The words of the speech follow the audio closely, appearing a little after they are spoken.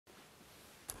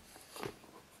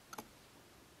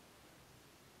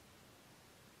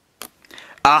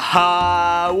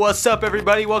Aha! What's up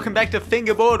everybody? Welcome back to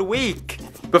Fingerboard Week!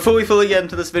 Before we fully get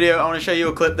into this video, I want to show you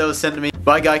a clip that was sent to me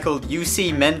by a guy called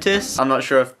UC Mentis. I'm not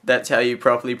sure if that's how you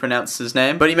properly pronounce his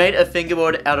name, but he made a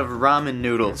fingerboard out of ramen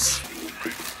noodles.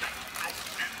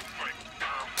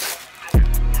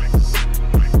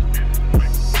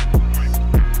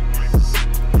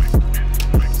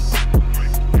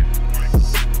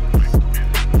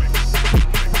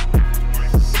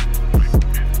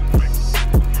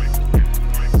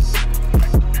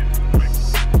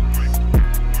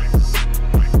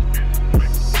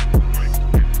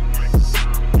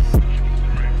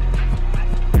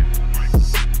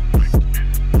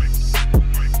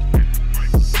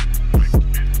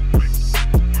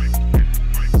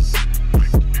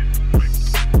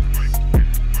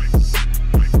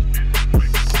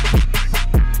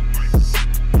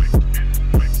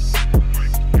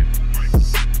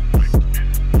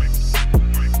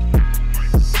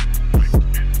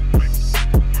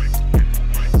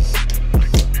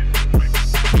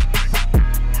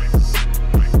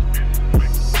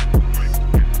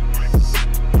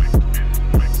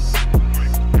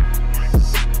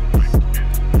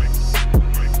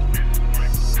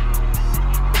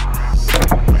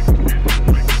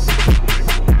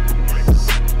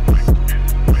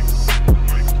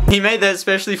 He made that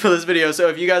especially for this video, so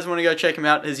if you guys want to go check him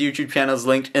out, his YouTube channel is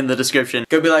linked in the description.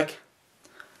 Go be like,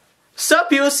 sup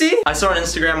UC? I saw on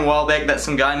Instagram a while back that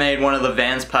some guy made one of the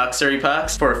VANS Park Series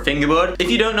parks for a fingerboard.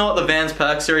 If you don't know what the VANS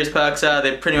Park Series parks are,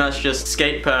 they're pretty much just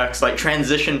skate parks, like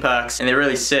transition parks, and they're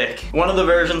really sick. One of the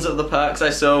versions of the parks I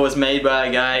saw was made by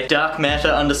a guy,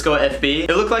 darkmatter_FB.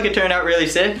 It looked like it turned out really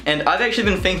sick, and I've actually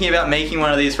been thinking about making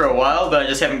one of these for a while, but I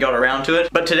just haven't got around to it.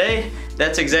 But today,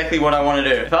 that's exactly what I want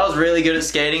to do. If I was really good at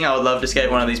skating, I would love to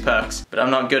skate one of these parks, but I'm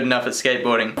not good enough at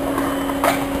skateboarding.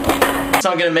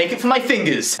 So I'm gonna make it for my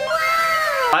fingers.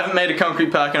 I haven't made a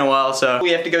concrete park in a while, so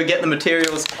we have to go get the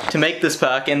materials to make this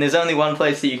park, and there's only one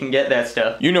place that you can get that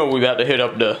stuff. You know we're about to hit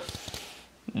up the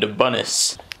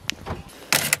bunnies.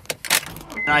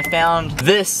 And I found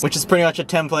this, which is pretty much a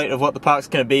template of what the park's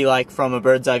gonna be like from a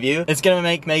bird's eye view. It's gonna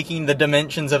make making the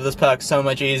dimensions of this park so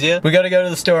much easier. We gotta go to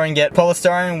the store and get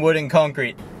polystyrene, wood, and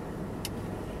concrete.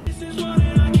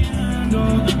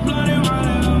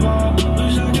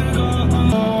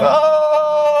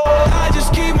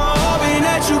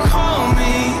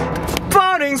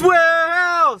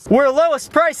 Warehouse, where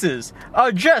lowest prices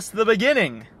are just the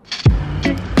beginning.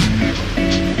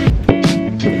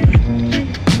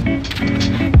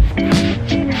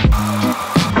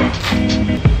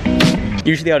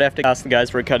 Usually I would have to ask the guys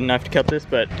for a cutting knife to cut this,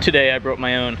 but today I brought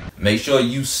my own. Make sure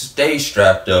you stay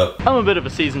strapped up. I'm a bit of a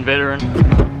seasoned veteran.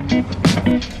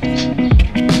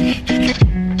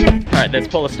 Alright, that's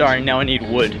polystyrene, now I need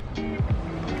wood.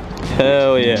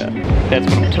 Hell yeah, that's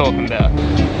what I'm talking about.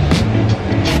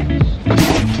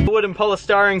 Wood and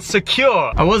polystyrene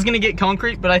secure. I was gonna get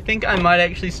concrete, but I think I might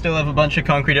actually still have a bunch of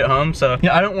concrete at home, so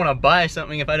yeah, I don't want to buy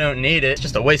something if I don't need it. It's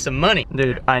just a waste of money.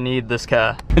 Dude, I need this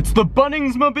car. It's the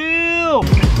Bunningsmobile!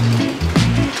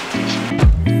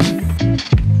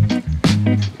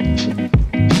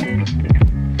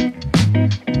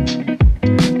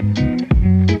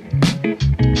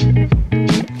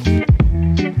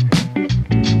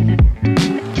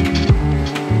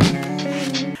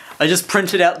 I just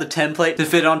printed out the template to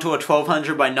fit onto a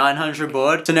 1200 by 900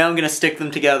 board, so now I'm gonna stick them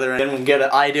together and then we'll get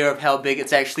an idea of how big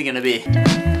it's actually gonna be.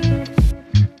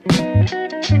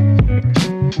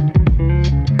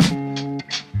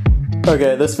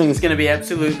 Okay, this thing's gonna be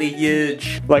absolutely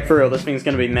huge. Like for real, this thing's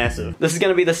gonna be massive. This is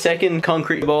gonna be the second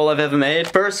concrete ball I've ever made.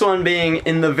 First one being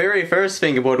in the very first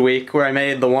Fingerboard Week where I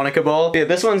made the Wanaka ball. Yeah,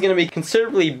 this one's gonna be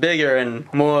considerably bigger and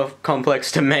more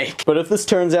complex to make. But if this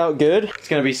turns out good, it's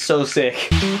gonna be so sick.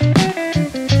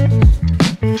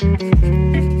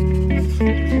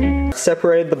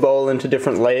 Separated the bowl into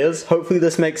different layers. Hopefully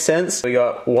this makes sense. We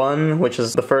got 1, which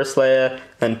is the first layer,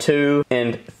 and 2,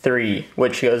 and 3,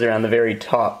 which goes around the very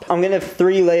top. I'm gonna have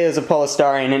 3 layers of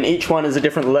polystyrene, and each one is a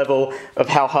different level of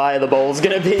how high the bowl's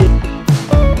gonna be.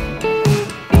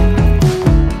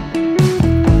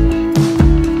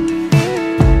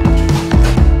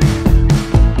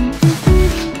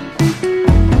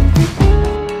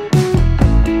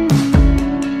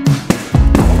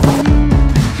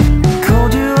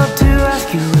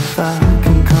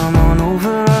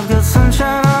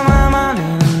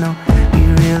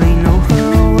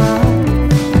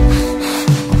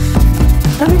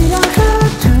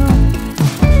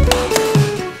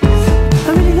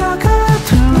 I really got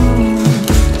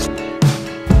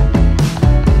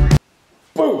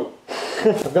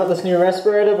got this new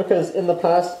respirator because in the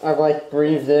past I've like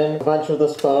breathed in a bunch of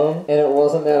this foam and it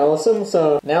wasn't that awesome,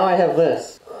 so now I have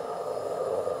this.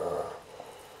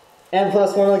 And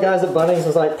plus one of the guys at Bunnings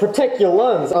was like, protect your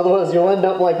lungs, otherwise you'll end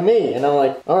up like me. And I'm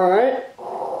like, alright.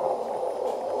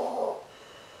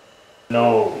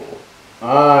 No,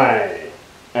 I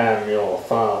am your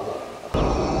father.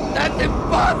 That's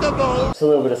impossible! Just a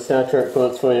little bit of Star Trek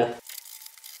quotes for you.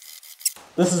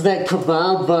 This is that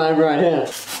kebab vibe right here.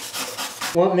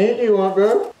 What meat do you want,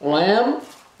 bro? Lamb?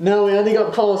 No, we only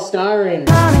got polystyrene.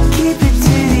 Keep it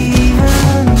to the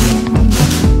evening.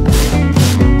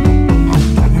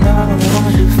 Now I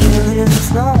want to feel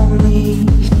this lonely.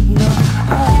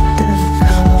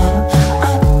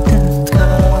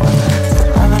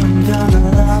 I'm gonna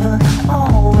love her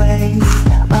always.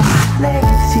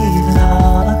 Lazy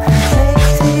love,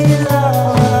 lazy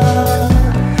love.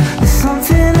 There's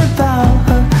something about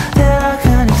her that I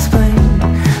can't explain.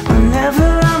 Whenever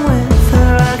I'm with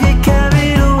her, I get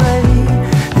carried away.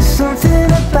 There's something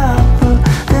about her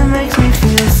that makes me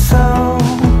feel so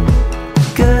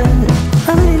good. I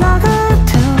really like her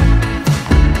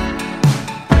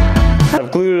too.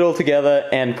 I've glued it all together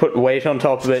and put weight on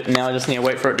top of it. Now I just need to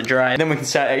wait for it to dry. Then we can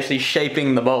start actually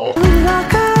shaping the bowl. I really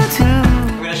like her too.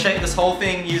 I'm gonna shape this whole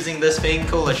thing using this thing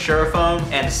called a Surafoam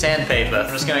and sandpaper.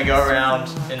 I'm just gonna go around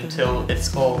until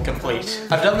it's all complete.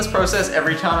 I've done this process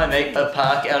every time I make a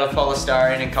park out of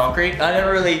polystyrene and concrete. I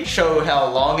never really show how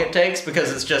long it takes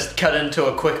because it's just cut into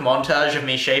a quick montage of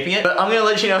me shaping it. But I'm gonna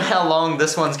let you know how long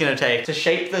this one's gonna take. To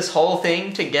shape this whole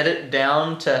thing, to get it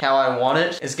down to how I want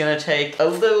it, is gonna take a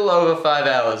little over 5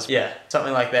 hours. Yeah,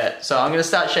 something like that. So I'm gonna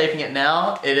start shaping it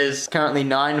now. It is currently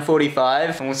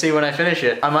 9:45 and we'll see when I finish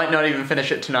it. I might not even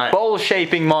finish it tonight. Bowl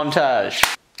shaping montage.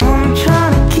 I'm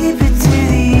trying to keep it to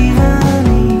the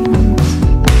evening.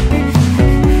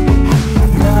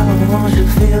 Now I want to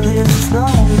feel this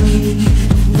lonely.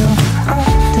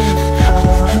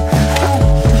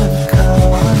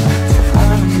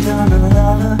 I'm gonna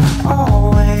love her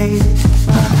always.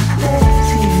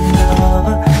 Lazy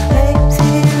lover,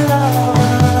 lazy lover.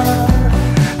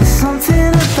 There's something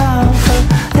about her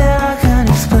that I can't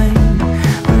explain.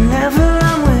 Whenever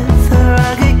I'm with her, I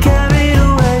get carried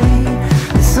away.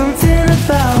 There's something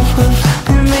about her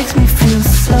that makes me feel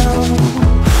so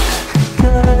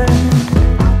good.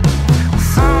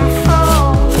 Some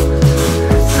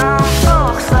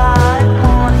folks like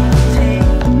morning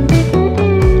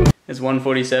tea. It's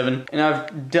 1:47 and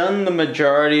I've done the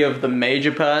majority of the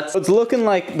major parts. It's looking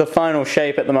like the final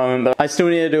shape at the moment, but I still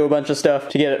need to do a bunch of stuff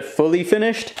to get it fully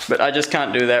finished, but I just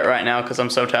can't do that right now because I'm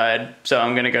so tired. So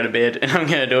I'm gonna go to bed and I'm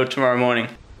gonna do it tomorrow morning.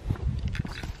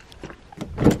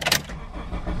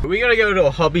 We gotta go to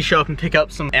a hobby shop and pick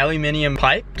up some aluminium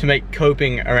pipe to make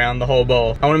coping around the whole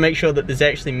bowl. I wanna make sure that there's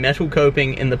actually metal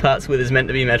coping in the parts where there's meant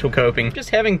to be metal coping.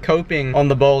 Just having coping on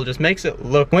the bowl just makes it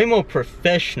look way more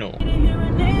professional.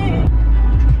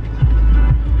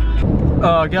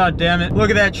 Oh god damn it,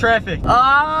 look at that traffic.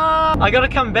 Ah, I gotta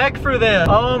come back through there.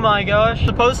 Oh my gosh.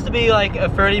 Supposed to be like a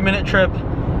 30-minute trip.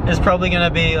 It's probably gonna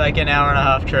be like an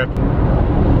hour-and-a-half trip.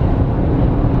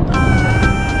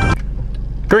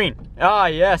 Green. Ah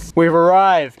yes, we've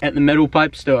arrived at the metal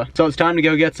pipe store. So it's time to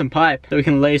go get some pipe so we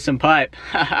can lay some pipe.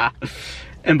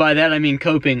 And by that I mean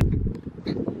coping.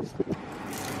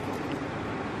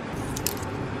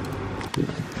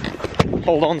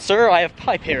 Hold on sir, I have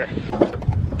pipe here.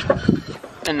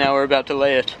 And now we're about to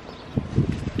lay it.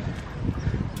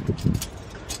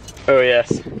 Oh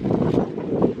yes.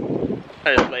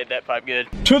 I just laid that pipe good.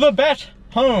 To the bet!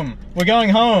 Home! We're going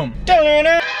home!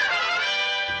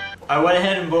 I went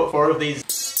ahead and bought 4 of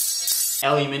these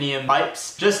aluminium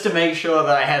pipes just to make sure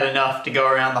that I had enough to go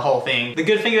around the whole thing. The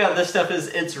good thing about this stuff is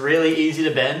it's really easy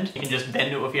to bend. You can just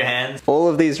bend it with your hands. All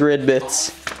of these red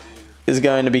bits is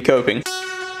going to be coping.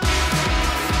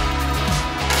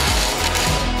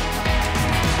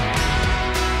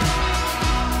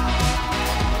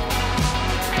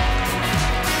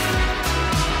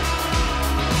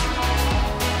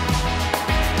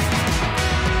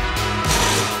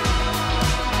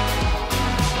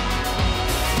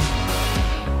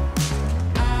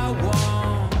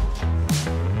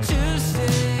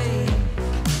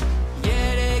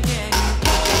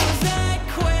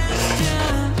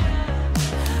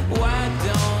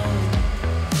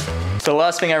 So the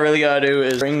last thing I really gotta do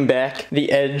is bring back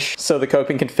the edge so the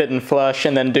coping can fit in flush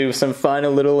and then do some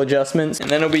final little adjustments and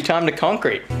then it'll be time to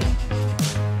concrete.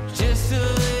 Just a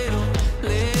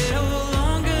little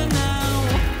longer now.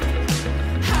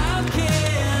 How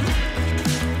can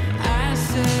I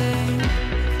say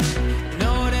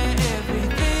no to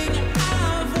everything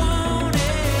I've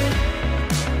wanted?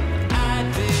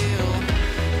 Ideal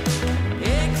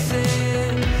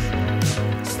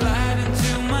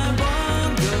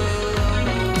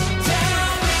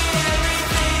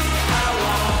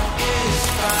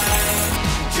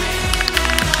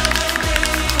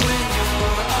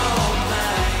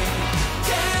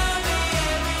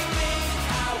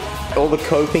All the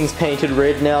coping's painted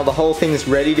red now. The whole thing's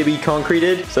ready to be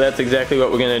concreted. So that's exactly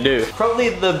what we're gonna do. Probably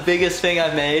the biggest thing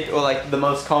I've made, or like the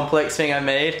most complex thing I've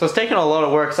made. So it's taken a lot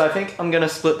of work, so I think I'm gonna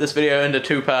split this video into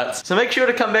 2 parts. So make sure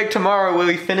to come back tomorrow where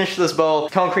we finish this bowl,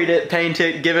 concrete it, paint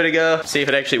it, give it a go, see if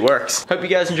it actually works. Hope you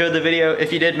guys enjoyed the video.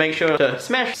 If you did, make sure to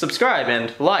smash subscribe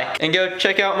and like, and go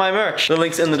check out my merch. The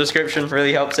link's in the description,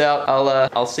 really helps out.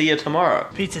 I'll see you tomorrow.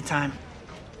 Pizza time.